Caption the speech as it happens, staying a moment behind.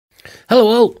Hello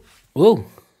all. Whoa.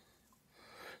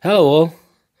 Hello all.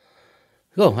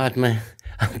 Oh, I had my...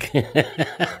 Okay.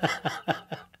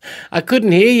 I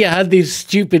couldn't hear you. I had these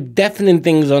stupid deafening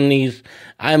things on these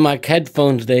iMac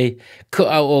headphones. They cut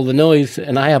out all the noise,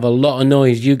 and I have a lot of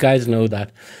noise. You guys know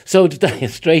that. So it's Dire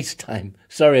Straits time.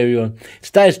 Sorry, everyone.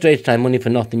 It's Dire Straits time, Money for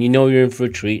Nothing. You know you're in for a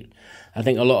treat. I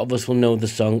think a lot of us will know the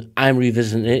song. I'm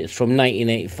revisiting it. It's from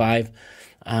 1985.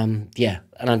 Yeah,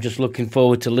 and I'm just looking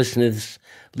forward to listening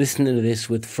to this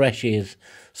with fresh ears.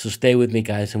 So stay with me,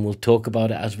 guys, and we'll talk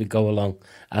about it as we go along,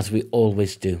 as we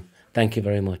always do. Thank you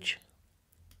very much.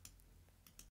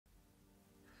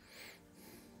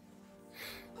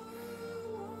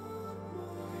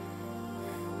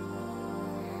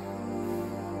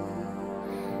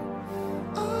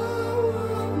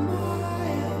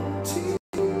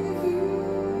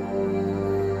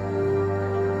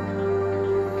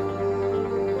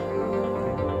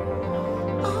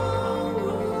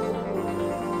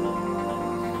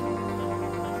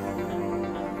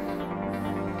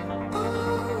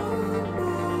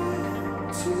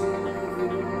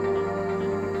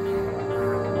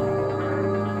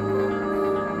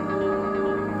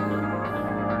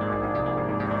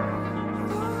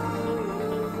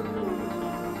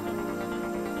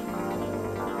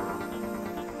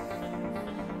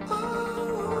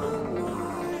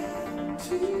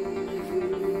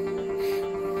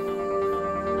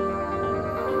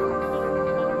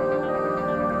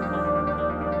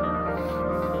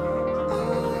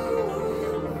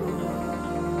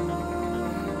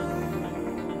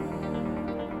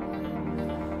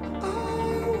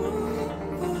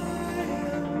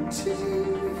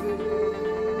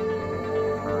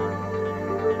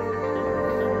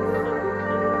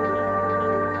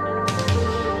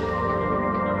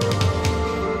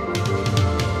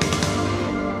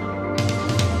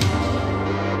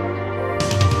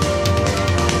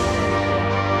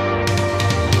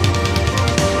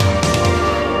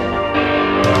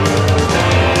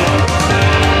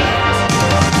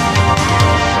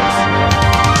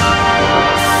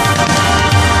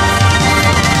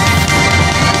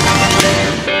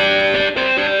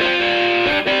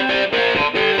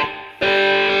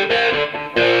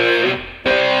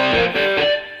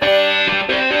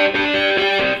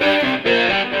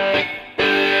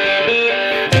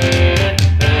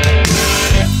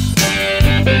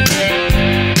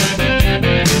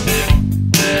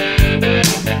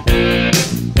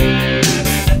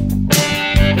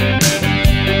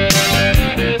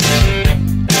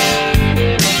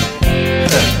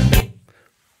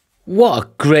 What a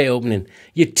great opening.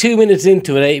 You're 2 minutes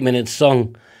into an 8-minute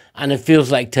song and it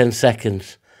feels like 10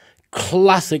 seconds.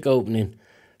 Classic opening.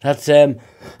 That's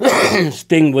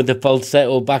Sting with the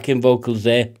falsetto backing vocals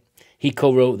there. He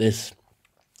co-wrote this.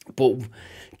 But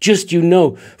just, you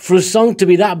know, for a song to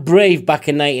be that brave back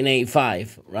in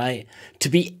 1985, right, to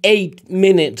be 8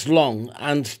 minutes long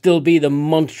and still be the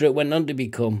monster it went on to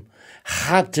become,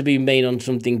 had to be made on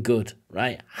something good,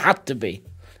 right? Had to be.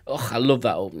 Oh, I love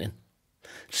that opening.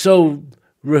 So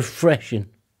refreshing.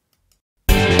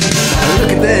 Look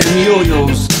at them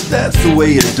yo-yos, that's the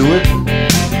way you do it.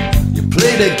 You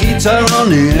play the guitar on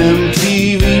the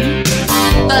MTV.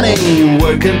 That ain't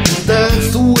working,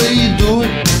 that's the way you do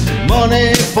it.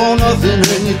 Money for nothing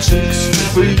and your chicks for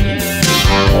free.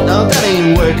 Now that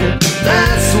ain't working,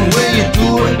 that's the way you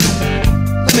do it.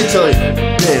 Let me tell you,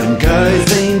 them guys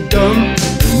ain't dumb.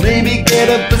 Maybe get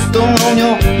a blister on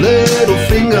your little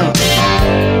finger.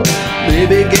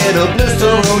 Maybe get a blister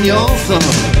on your thumb.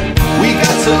 We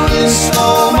got to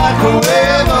install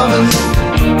microwave ovens,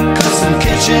 custom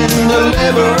kitchen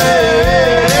deliveries.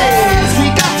 We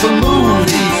got to move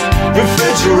these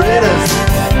refrigerators.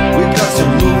 We got to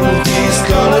move these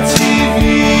color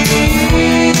TVs.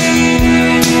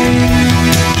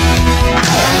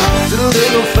 The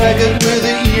little faggot with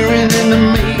the earring and the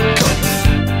makeup.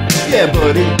 Yeah,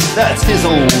 buddy, that's his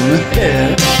own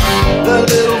hair. The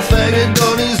little faggot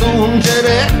got his own jet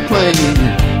airplane.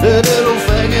 The little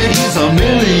faggot, he's a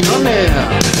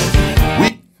millionaire.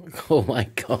 Oh my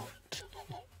God.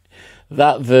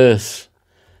 That verse,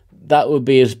 that would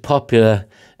be as popular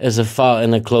as a fart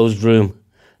in a closed room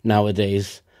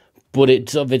nowadays. But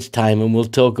it's of its time, and we'll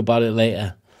talk about it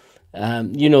later.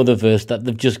 You know the verse that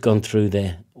they've just gone through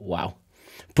there. Wow.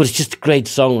 But it's just a great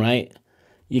song, right?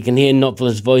 You can hear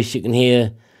Knopfler's voice, you can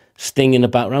hear Sting in the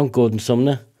background, Gordon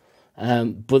Sumner.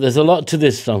 But there's a lot to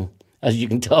this song, as you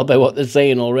can tell by what they're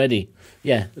saying already.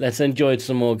 Yeah, let's enjoy it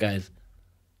some more, guys.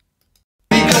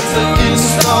 We got to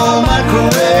install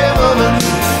microwave ovens,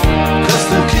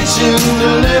 custom kitchen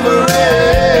deliveries.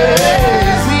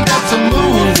 We got to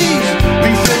move these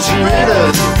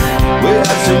refrigerators. We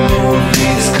got to move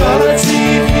these color TVs.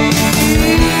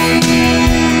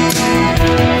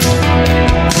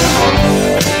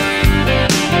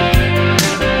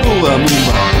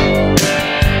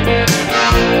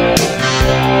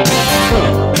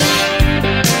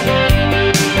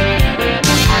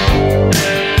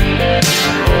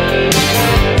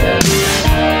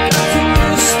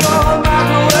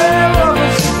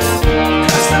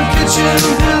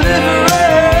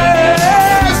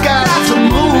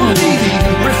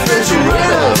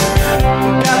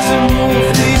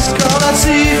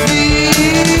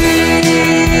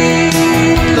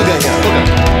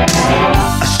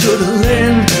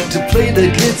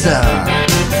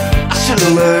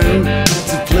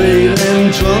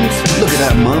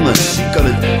 that mama, she got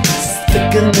it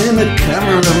sticking in the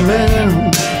cameraman.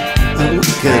 And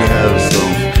we could have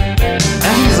some.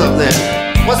 And he's up there.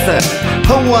 What's that?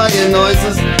 Hawaiian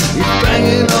noises. He's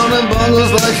banging on the bongos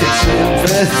like a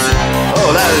chimpanzee. Oh,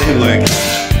 that ain't working.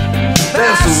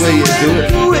 That's the way you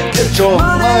do it. Get your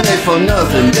money for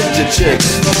nothing, get your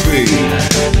chicks for free.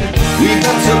 We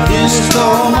got to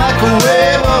install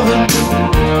microwave oven,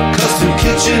 custom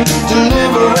kitchen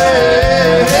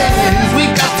deliveries. We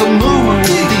got to move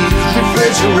these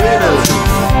refrigerators.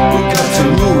 We got to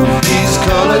move these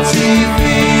color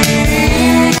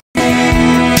TVs.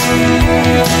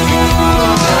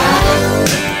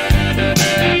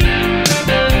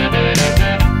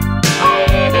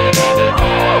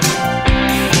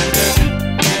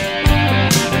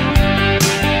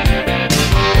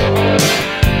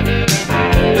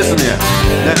 Listen here,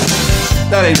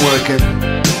 that ain't working.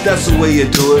 That's the way you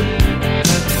do it.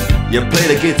 You play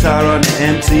the guitar on the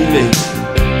MTV.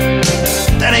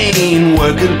 That ain't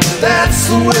working. That's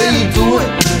the way you do it.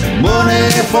 Money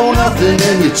for nothing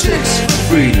and your chicks for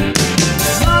free.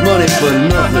 Money for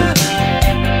nothing,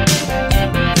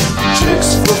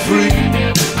 chicks for free.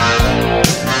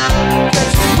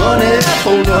 Money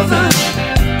for nothing,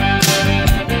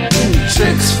 and your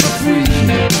chicks for free.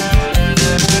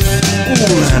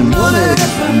 Ooh, and money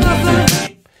for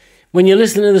nothing. When you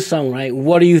listen to the song, right,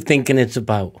 what are you thinking it's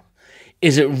about?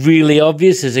 Is it really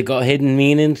obvious? Has it got hidden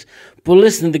meanings? But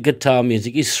listen to the guitar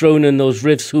music. He's thrown in those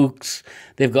riffs, hooks.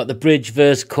 They've got the bridge,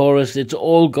 verse, chorus. It's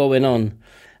all going on.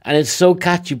 And it's so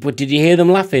catchy. But did you hear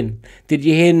them laughing? Did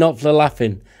you hear Knopfler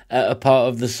laughing at a part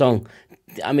of the song?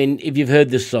 I mean, if you've heard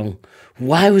this song,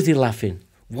 why was he laughing?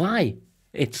 Why?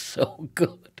 It's so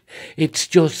good. It's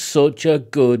just such a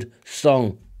good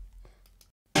song.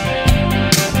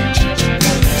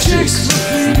 Chicks for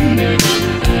free.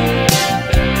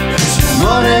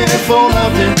 Money for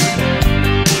nothing,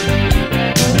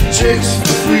 chicks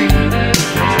for free.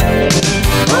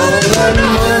 All that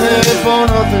money for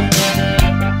nothing,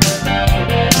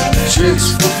 chicks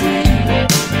for free.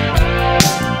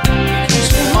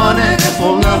 Money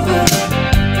for nothing,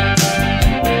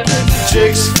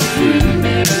 chicks for free.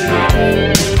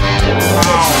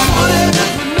 Money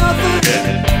for nothing,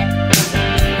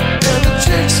 and the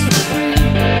chicks for free.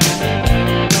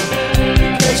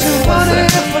 Money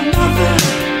for nothing.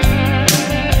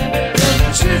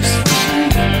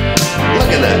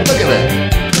 Look at that, look at that.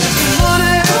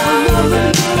 Money for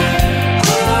nothing.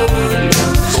 Money for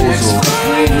nothing. Chicks for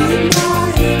free.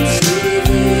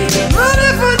 Money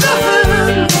for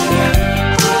nothing.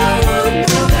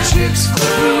 Chicks for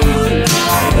free.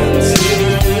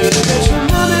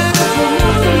 Money for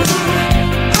nothing.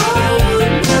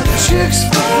 Chicks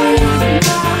for free.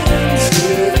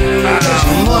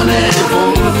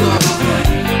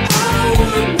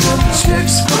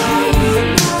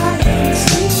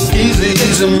 Easy,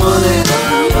 easy money.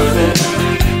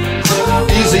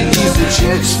 Easy, easy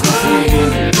chicks for free.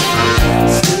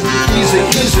 Easy,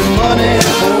 easy money.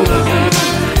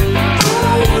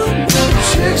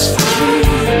 Chicks for free.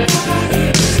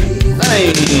 That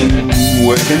ain't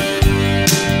working.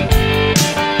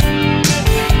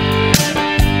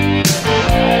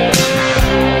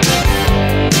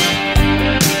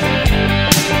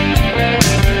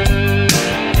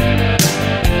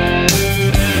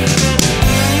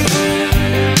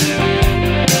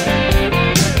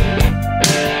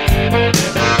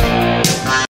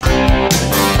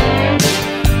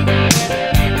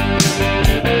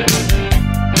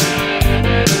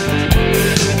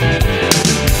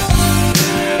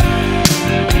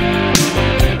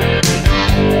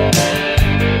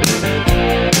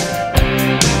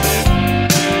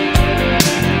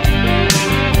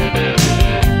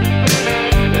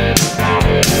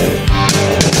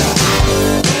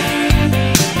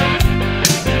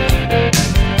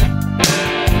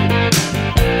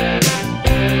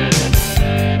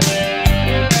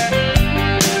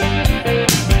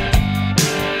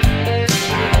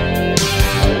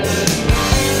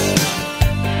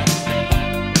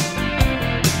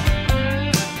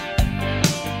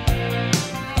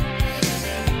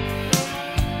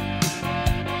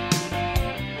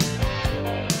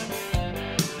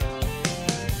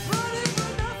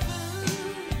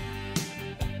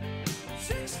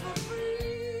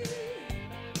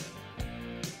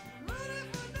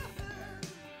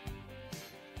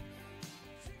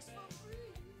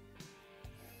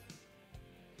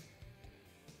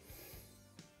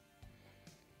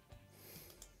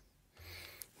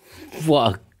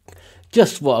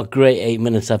 What a great 8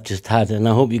 minutes I've just had, and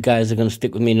I hope you guys are going to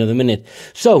stick with me another minute.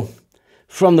 So,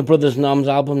 from the Brothers in Arms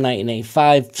album,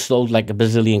 1985, sold like a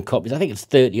bazillion copies. I think it's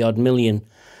 30 odd million.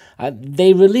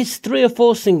 They released 3 or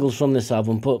 4 singles from this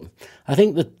album, but I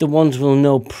think that the ones we'll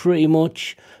know pretty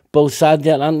much both sides of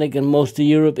the Atlantic and most of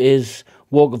Europe is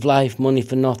Walk of Life, Money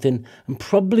for Nothing, and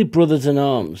probably Brothers in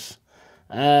Arms.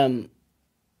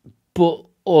 But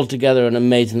altogether an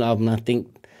amazing album. I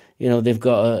think, they've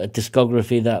got a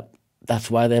discography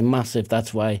that's why they're massive.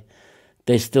 That's why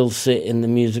they still sit in the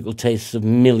musical tastes of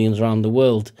millions around the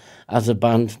world as a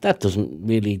band. That doesn't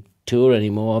really tour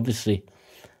anymore, obviously.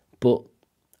 But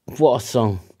what a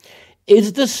song.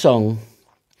 Is the song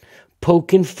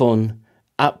poking fun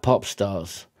at pop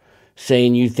stars?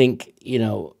 Saying you think,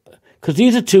 because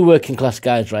these are 2 working class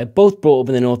guys, right? Both brought up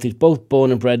in the Northeast, both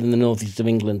born and bred in the Northeast of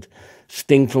England.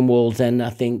 Sting from Wallsend, I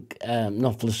think,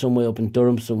 Knopfler somewhere up in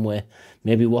Durham somewhere,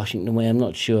 maybe Washington way, I'm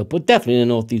not sure, but definitely in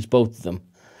the Northeast, both of them.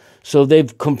 So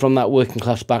they've come from that working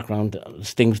class background.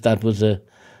 Sting's dad was a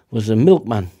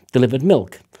milkman, delivered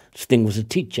milk. Sting was a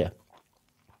teacher,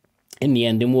 in the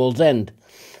end, in Wallsend.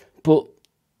 But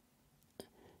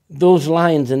those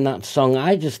lines in that song,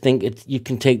 I just think you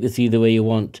can take this either way you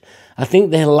want. I think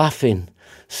they're laughing.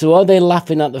 So are they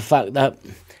laughing at the fact that...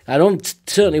 I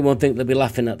certainly won't think they'll be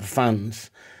laughing at the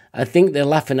fans. I think they're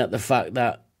laughing at the fact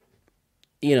that,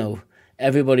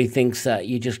 everybody thinks that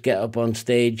you just get up on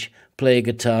stage, play a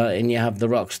guitar, and you have the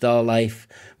rock star life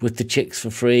with the chicks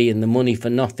for free and the money for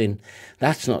nothing.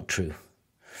 That's not true.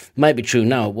 Might be true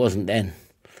now, it wasn't then.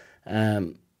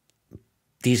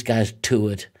 These guys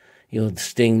toured, the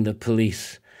Sting, the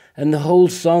Police. And the whole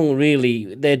song,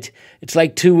 really, it's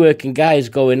like 2 working guys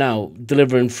going out,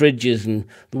 delivering fridges, and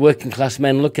the working class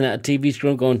men looking at a TV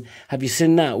screen going, have you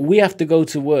seen that? We have to go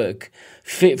to work,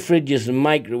 fit fridges and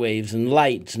microwaves and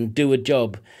lights and do a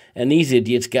job. And these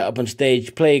idiots get up on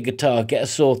stage, play a guitar, get a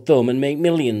sore thumb and make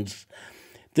millions.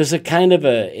 There's a kind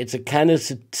of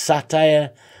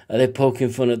satire. Are they poking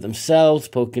fun at themselves,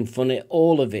 poking fun at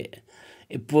all of it?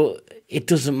 But it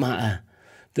doesn't matter.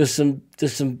 There's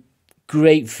some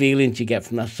great feelings you get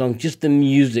from that song. Just the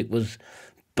music was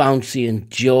bouncy and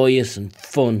joyous and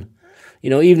fun.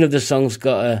 Even if the song's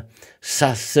got a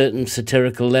certain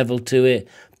satirical level to it,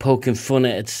 poking fun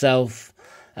at itself,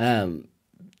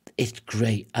 it's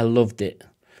great. I loved it.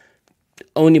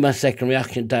 Only my second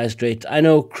reaction, Dire Straits. I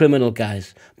know Criminal,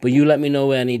 guys, but you let me know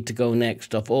where I need to go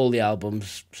next off all the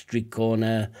albums. Street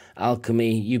Corner,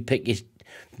 Alchemy, you pick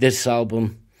this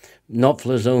album,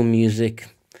 Knopfler's own music.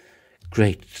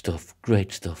 Great stuff,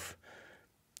 great stuff.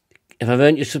 If I've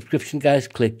earned your subscription, guys,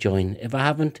 click join. If I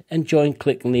haven't, and join,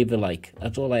 click and leave a like.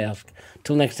 That's all I ask.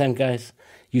 Till next time, guys,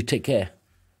 you take care.